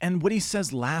what he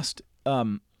says last,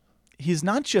 he's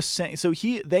not just saying. So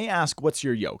they ask, "What's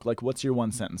your yoke?" Like, what's your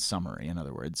one sentence summary? In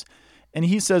other words, and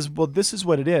he says, "Well, this is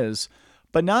what it is."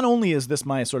 But not only is this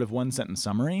my sort of one sentence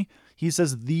summary, he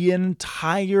says the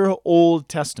entire Old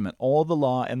Testament, all the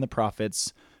law and the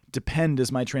prophets depend,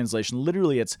 as my translation.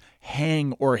 Literally, it's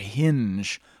hang or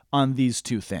hinge on these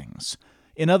two things.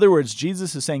 In other words,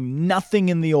 Jesus is saying nothing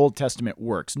in the Old Testament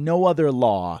works. No other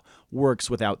law works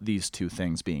without these two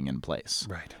things being in place.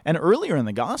 Right. And earlier in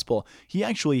the gospel, he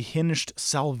actually hinged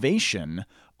salvation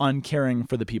on caring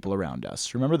for the people around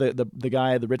us. Remember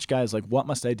the rich guy is like, what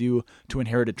must I do to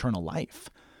inherit eternal life?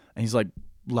 And he's like,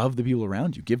 love the people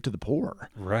around you, give to the poor.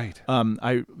 Right.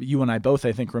 You and I both,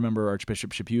 I think, remember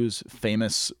Archbishop Chapuis's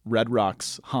famous Red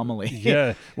Rocks homily.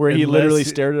 Yeah. Where he Unless- literally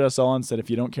stared at us all and said, if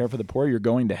you don't care for the poor, you're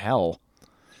going to hell.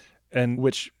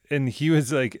 And he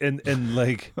was like, and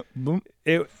like,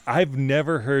 I've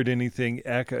never heard anything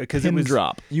echo because it Pin was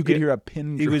drop. You could hear a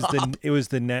pin It drop. was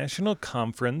the National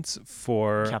Conference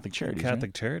for Catholic Charities,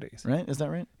 Catholic Charities. Right? Is that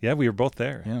right? Yeah, we were both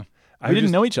there. Yeah. I We didn't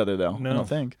just- know each other, though. No. I don't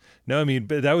think. No, I mean,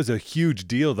 but that was a huge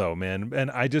deal, though, man.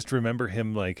 And I just remember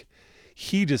him like,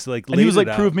 he just like, And he was laid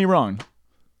like, it prove out. me wrong.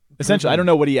 Essentially, I don't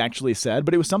know what he actually said,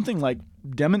 but it was something like,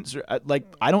 demonstrate. Like,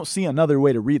 I don't see another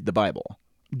way to read the Bible.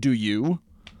 Do you?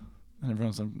 And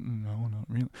everyone's like, no, not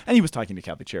really. And he was talking to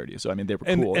Catholic Charities, so I mean, they were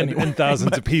and, cool. and, anyway. and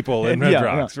thousands of people in and Red yeah,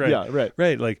 Rocks, yeah, right? yeah, right.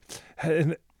 Right, like,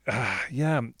 and,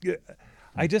 yeah.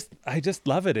 I just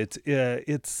love it.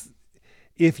 It's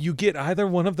if you get either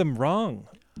one of them wrong,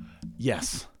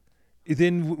 Yes.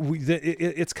 then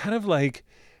it's kind of like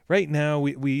right now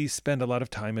we spend a lot of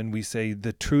time and we say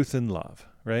the truth and love,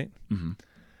 right? Mm-hmm.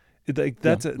 Like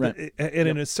that's right. And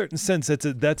in a certain sense,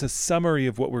 that's a summary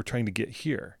of what we're trying to get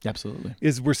here. Absolutely.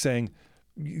 Is we're saying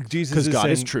Jesus Because is God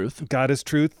saying, is truth. God is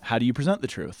truth How do you present the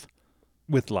truth?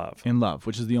 with love. In love,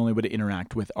 which is the only way to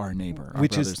interact with our neighbor, our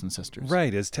brothers and sisters.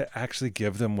 Right, is to actually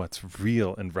give them what's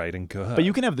real and right and good. But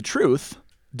you can have the truth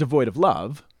devoid of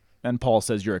love, and Paul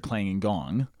says you're a clanging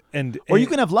gong. Or you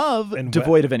can have love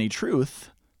devoid of any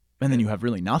truth, and then you have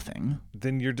really nothing.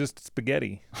 Then you're just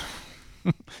spaghetti.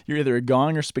 You're either a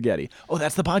gong or spaghetti. Oh,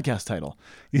 that's the podcast title.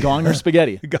 Gong or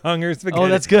spaghetti. Gong or spaghetti. Oh,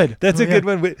 that's good. That's a yeah. good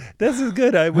one. This is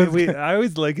good. I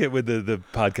always like it when the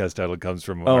podcast title comes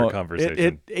from our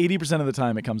conversation. 80% of the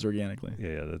time it comes organically.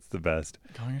 Yeah, that's the best.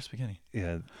 Gong or spaghetti.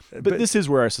 Yeah. But this is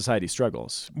where our society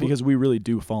struggles, because we really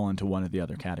do fall into one or the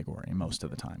other category most of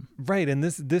the time. Right, and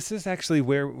this is actually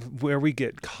where we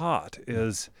get caught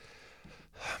is...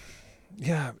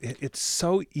 Yeah, it's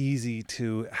so easy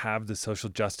to have the social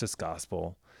justice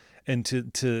gospel and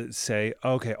to say,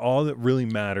 okay, all that really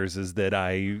matters is that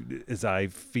I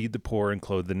feed the poor and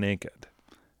clothe the naked.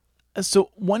 So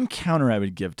one counter I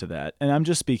would give to that, and I'm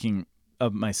just speaking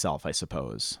of myself, I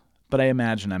suppose, but I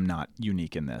imagine I'm not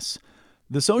unique in this.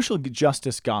 The social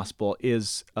justice gospel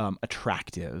is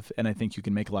attractive, and I think you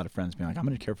can make a lot of friends being like, I'm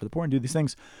going to care for the poor and do these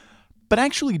things. But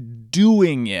actually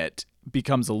doing it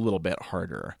becomes a little bit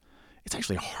harder. It's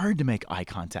actually hard to make eye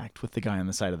contact with the guy on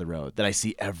the side of the road that I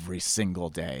see every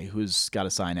single day who's got a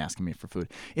sign asking me for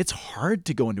food. It's hard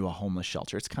to go into a homeless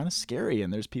shelter. It's kind of scary,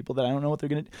 and there's people that I don't know what they're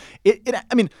going to...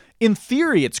 I mean, in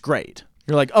theory, it's great.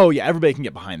 You're like, oh, yeah, everybody can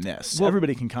get behind this. Well,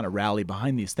 everybody can kind of rally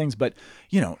behind these things. But,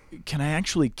 can I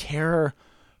actually care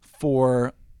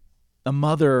for a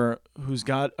mother who's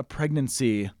got a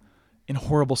pregnancy in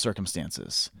horrible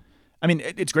circumstances? I mean,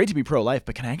 it's great to be pro-life,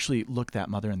 but can I actually look that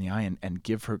mother in the eye and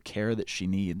give her care that she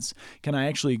needs? Can I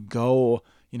actually go,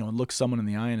 and look someone in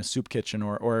the eye in a soup kitchen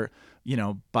or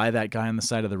buy that guy on the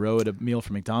side of the road a meal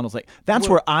from McDonald's? Like, that's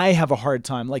where I have a hard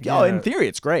time. Like, in theory,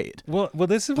 it's great. Well,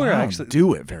 this is where I I don't actually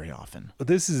do it very often.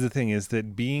 This is the thing, is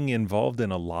that being involved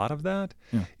in a lot of that,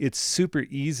 it's super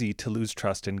easy to lose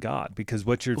trust in God, because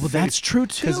what you're that's true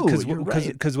too.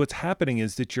 Because what's happening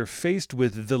is that you're faced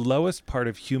with the lowest part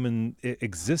of human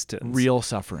existence, real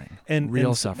suffering,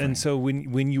 suffering. And so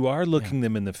when you are looking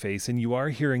them in the face and you are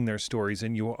hearing their stories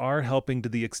and you are helping to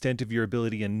the extent of your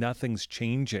ability and nothing's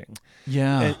changing,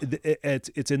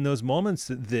 it's in those moments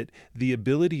that the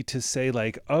ability to say,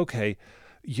 like, okay,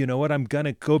 you know what, I'm going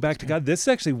to go back to God. This is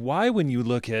actually why when you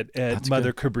look at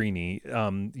Mother Cabrini,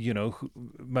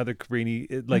 Mother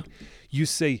Cabrini, you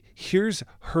say, here's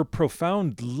her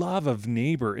profound love of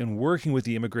neighbor and working with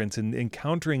the immigrants and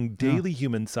encountering daily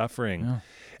human suffering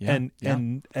and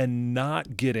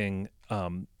not getting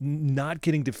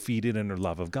defeated in her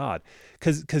love of God.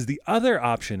 Because the other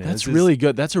option is really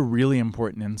good. That's a really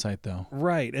important insight, though.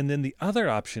 Right. And then the other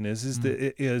option is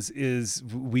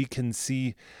we can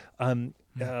see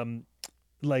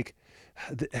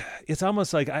it's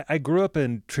almost like I grew up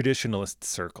in traditionalist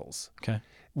circles. Okay.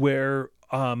 Where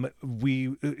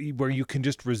you can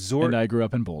just resort. And I grew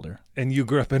up in Boulder. And you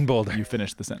grew up in Boulder. You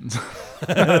finished the sentence.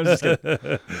 I was just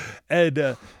kidding.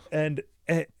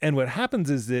 And what happens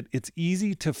is that it's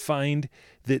easy to find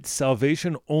that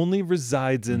salvation only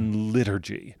resides in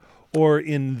liturgy or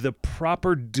in the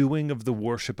proper doing of the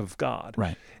worship of God.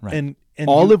 Right. And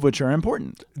all of which are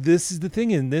important. This is the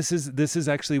thing, and this is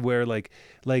actually where like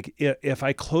if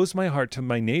I close my heart to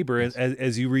my neighbor,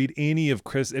 as you read any of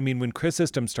Chris, I mean, when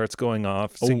Chrysostom starts going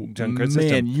off, John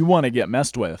Chrysostom, man, you want to get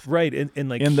messed with, right? And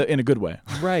like in a good way,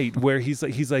 right? Where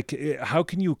he's like, how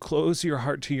can you close your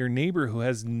heart to your neighbor who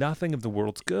has nothing of the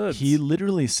world's goods? He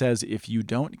literally says, if you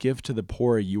don't give to the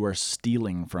poor, you are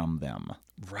stealing from them,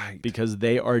 right? Because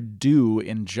they are due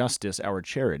in justice our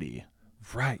charity.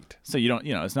 Right. So you don't,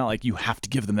 it's not like you have to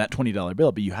give them that $20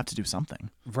 bill, but you have to do something.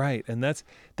 Right. And that's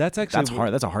actually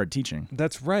hard. That's a hard teaching.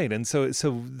 That's right. And so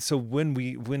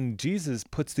when Jesus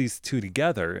puts these two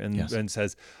together and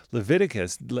says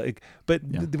Leviticus,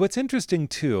 what's interesting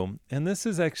too, and this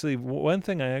is actually one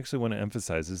thing I actually want to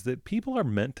emphasize, is that people are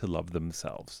meant to love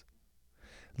themselves.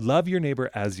 Love your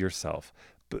neighbor as yourself.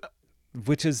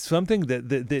 Which is something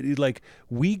that like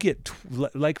we get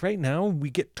like right now we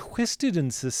get twisted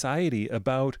in society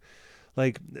about,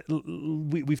 like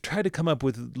we've tried to come up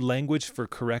with language for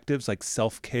correctives like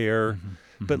self-care,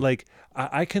 but like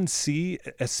I can see,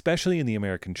 especially in the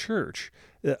American church,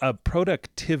 a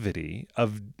productivity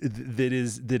that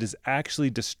is actually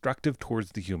destructive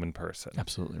towards the human person.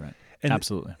 Absolutely right.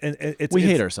 Absolutely. And we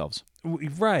hate ourselves.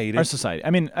 Right. Our society.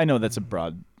 I mean, I know that's a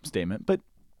broad statement, but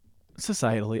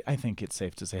societally, I think it's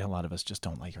safe to say a lot of us just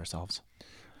don't like ourselves.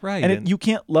 Right. And you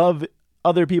can't love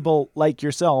other people like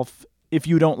yourself if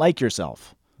you don't like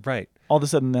yourself. right. All of a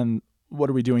sudden, then what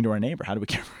are we doing to our neighbor? How do we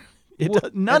care?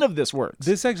 None of this works.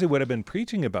 This is actually what I've been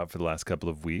preaching about for the last couple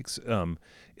of weeks.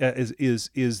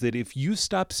 Is that if you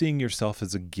stop seeing yourself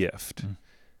as a gift,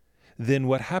 then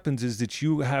what happens is that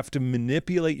you have to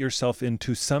manipulate yourself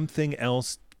into something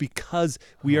else because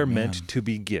we are meant to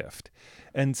be gift.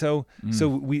 And so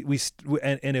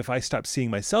and if I stop seeing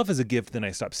myself as a gift, then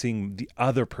I stop seeing the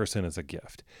other person as a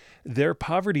gift. Their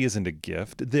poverty isn't a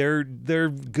gift. Their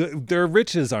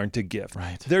riches aren't a gift.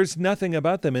 Right. There's nothing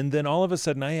about them. And then all of a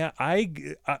sudden,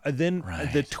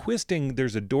 the twisting.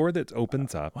 There's a door that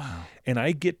opens up, and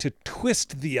I get to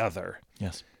twist the other.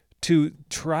 Yes. To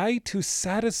try to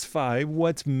satisfy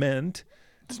what's meant.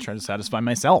 To try to satisfy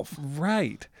myself.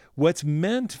 Right. What's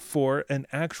meant for an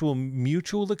actual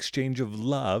mutual exchange of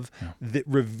love that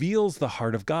reveals the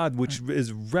heart of God, which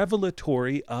is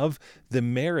revelatory of the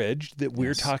marriage that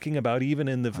we're talking about, even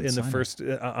in the first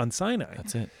on Sinai.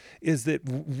 That's it. Is that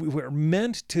we're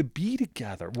meant to be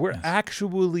together. We're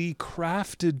actually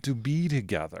crafted to be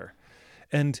together.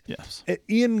 And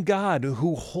in God,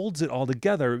 who holds it all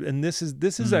together, and this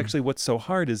is actually what's so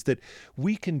hard, is that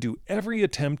we can do every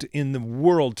attempt in the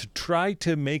world to try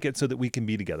to make it so that we can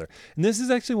be together. And this is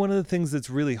actually one of the things that's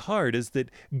really hard, is that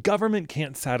government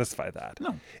can't satisfy that.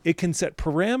 No. It can set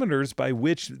parameters by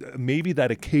which maybe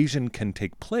that occasion can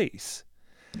take place.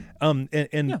 But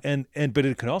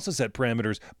it can also set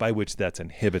parameters by which that's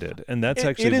inhibited, and that's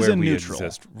actually where we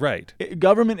exist. Right.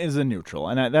 Government is a neutral,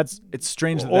 and it's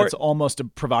strange that that's almost a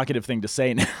provocative thing to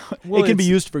say now. It can be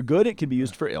used for good, it can be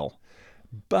used for ill.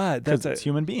 But it's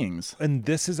human beings. And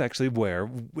this is actually where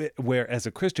as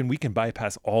a Christian, we can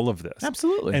bypass all of this.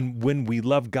 Absolutely. And when we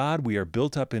love God, we are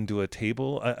built up into a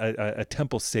temple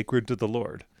sacred to the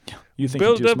Lord. You think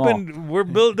you're too small. We're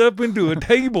built up into a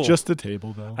table. Just a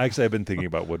table, though. Actually, I've been thinking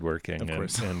about woodworking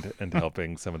and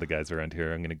helping some of the guys around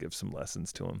here. I'm going to give some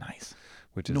lessons to them. Nice.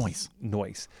 Which is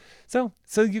noise. So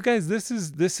you guys, this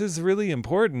is really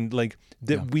important, like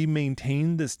that we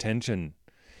maintain this tension,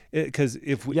 because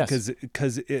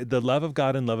the love of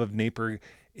God and love of neighbor,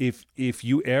 if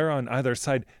you err on either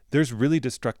side, there's really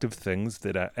destructive things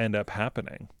that end up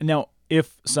happening. Now,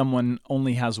 if someone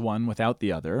only has one without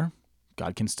the other,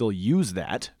 God can still use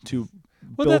that to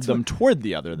build them toward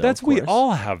the other. Though, we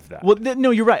all have that. Well,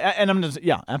 no, you're right, and I'm just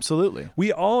absolutely.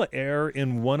 We all err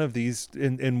in one of these,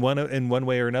 in one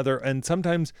way or another, and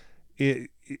sometimes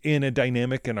in a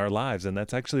dynamic in our lives, and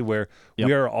that's actually where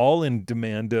we are all in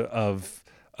demand of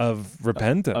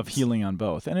repentance, of healing on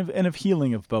both, and of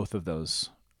healing of both of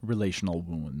those relational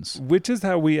wounds, which is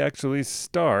how we actually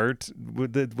start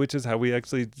which is how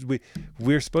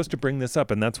we're supposed to bring this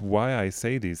up. And that's why I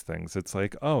say these things. It's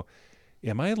like,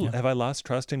 have I lost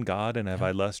trust in God, and have I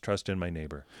lost trust in my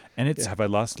neighbor? And have I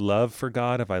lost love for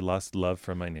God? Have I lost love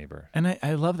for my neighbor? And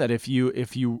I love that if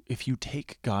you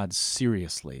take God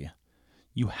seriously,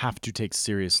 you have to take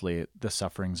seriously the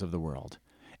sufferings of the world.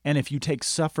 And if you take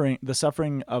the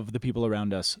suffering of the people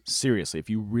around us seriously, if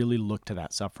you really look to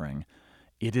that suffering,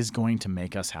 it is going to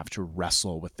make us have to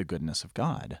wrestle with the goodness of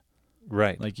God.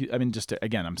 Right.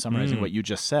 I'm summarizing what you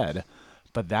just said,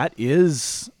 but that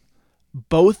is,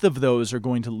 both of those are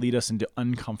going to lead us into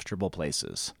uncomfortable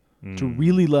places. To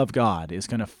really love God is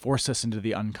going to force us into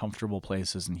the uncomfortable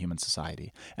places in human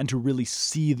society. And to really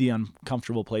see the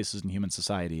uncomfortable places in human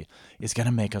society is going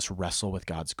to make us wrestle with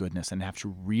God's goodness and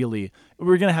we're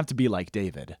going to have to be like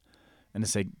David and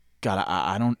to say, God,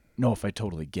 I don't know if I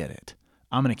totally get it.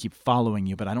 I'm going to keep following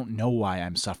you, but I don't know why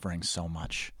I'm suffering so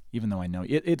much, even though I know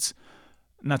it's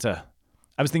not to.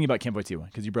 I was thinking about Camp Wojtyła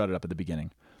because you brought it up at the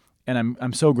beginning, and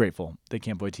I'm so grateful that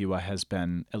Camp Wojtyła has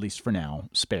been, at least for now,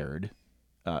 spared,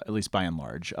 at least by and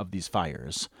large, of these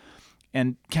fires.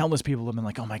 And countless people have been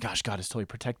like, "Oh my gosh, God has totally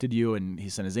protected you, and He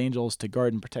sent His angels to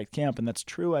guard and protect camp," and that's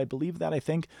true. I believe that. I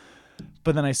think,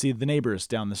 but then I see the neighbors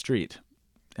down the street,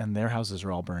 and their houses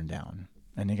are all burned down,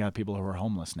 and you got people who are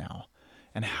homeless now.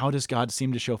 And how does God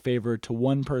seem to show favor to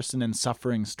one person and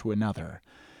sufferings to another?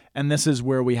 And this is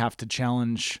where we have to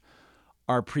challenge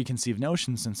our preconceived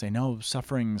notions and say, no,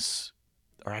 sufferings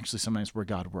are actually sometimes where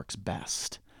God works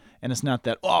best. And it's not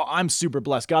that, I'm super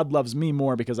blessed. God loves me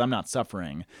more because I'm not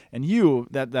suffering. And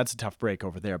that's a tough break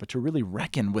over there. But to really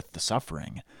reckon with the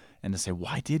suffering and to say,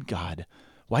 why do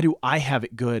I have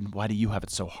it good? Why do you have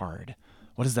it so hard?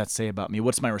 What does that say about me?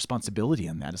 What's my responsibility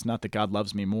in that? It's not that God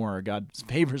loves me more or God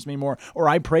favors me more or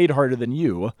I prayed harder than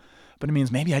you, but it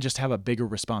means maybe I just have a bigger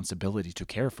responsibility to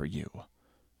care for you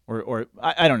Or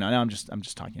I don't know. Now I'm just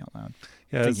talking out loud.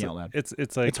 Yeah, Thinking out loud. It's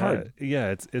like It's hard.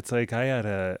 it's like I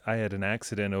had an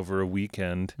accident over a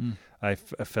weekend. I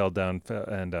fell down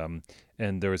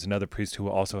and there was another priest who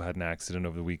also had an accident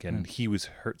over the weekend. And he was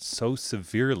hurt so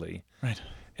severely, Right.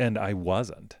 and I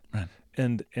wasn't. Right.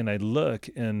 And I look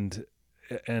and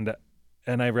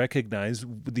I recognize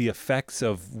the effects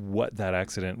of what that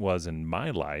accident was in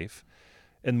my life.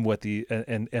 And what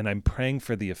and I'm praying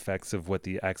for the effects of what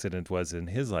the accident was in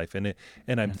his life, and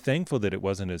I'm thankful that it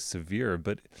wasn't as severe,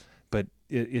 but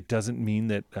it doesn't mean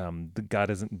that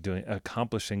God isn't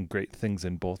accomplishing great things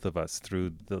in both of us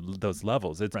through those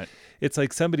levels. It's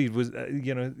like somebody was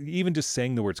even just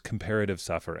saying the words comparative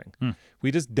suffering. We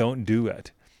just don't do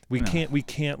it. We can't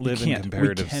live in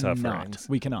comparative sufferings.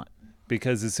 We cannot.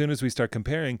 Because as soon as we start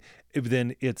comparing,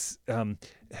 then it's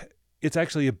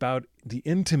actually about the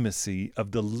intimacy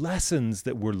of the lessons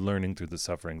that we're learning through the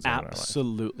sufferings of our life.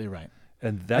 Absolutely right.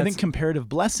 And I think comparative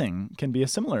blessing can be a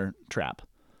similar trap.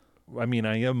 I mean,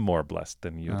 I am more blessed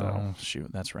than you, though. Oh,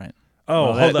 shoot, that's right. Oh,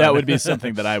 well, hold on. That would be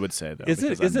something that I would say, though. Is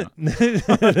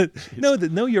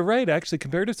it? No, you're right, actually.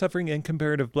 Comparative suffering and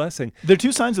comparative blessing. They're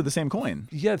two sides of the same coin.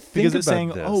 Yeah, because it's saying,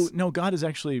 this. oh, no, God is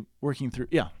actually working through.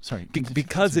 Yeah, sorry.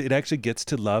 Because it actually gets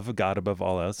to love God above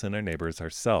all else and our neighbors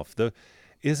ourselves.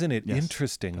 Isn't it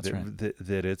interesting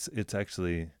that it's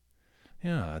actually,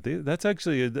 that's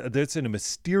actually that's a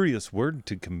mysterious word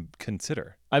to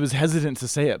consider. I was hesitant to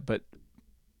say it, but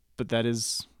that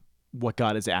is what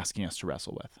God is asking us to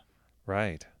wrestle with.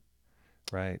 Right.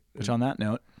 Which on that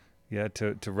note,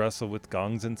 to wrestle with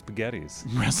gongs and spaghettis.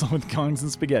 Wrestle with gongs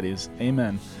and spaghettis.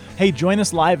 Amen. Hey, join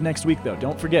us live next week, though.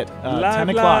 Don't forget, 10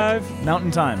 o'clock live. Mountain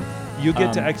Time. You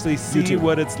get to actually see YouTube.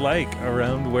 what it's like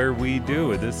around where we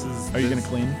do. Are you going to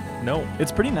clean? No.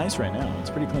 It's pretty nice right now.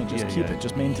 It's pretty clean. Just keep it.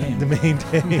 Just maintain.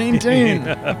 Maintain.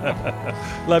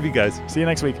 Love you guys. See you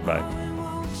next week. Bye.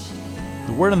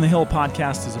 The Word on the Hill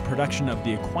podcast is a production of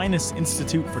the Aquinas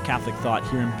Institute for Catholic Thought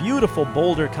here in beautiful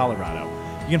Boulder, Colorado.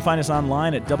 You can find us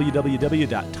online at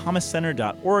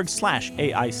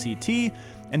www.thomascenter.org/AICT,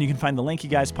 and you can find the Lanky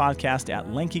Guys podcast at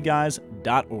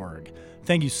lankyguys.org.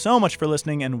 Thank you so much for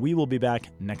listening, and we will be back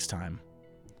next time.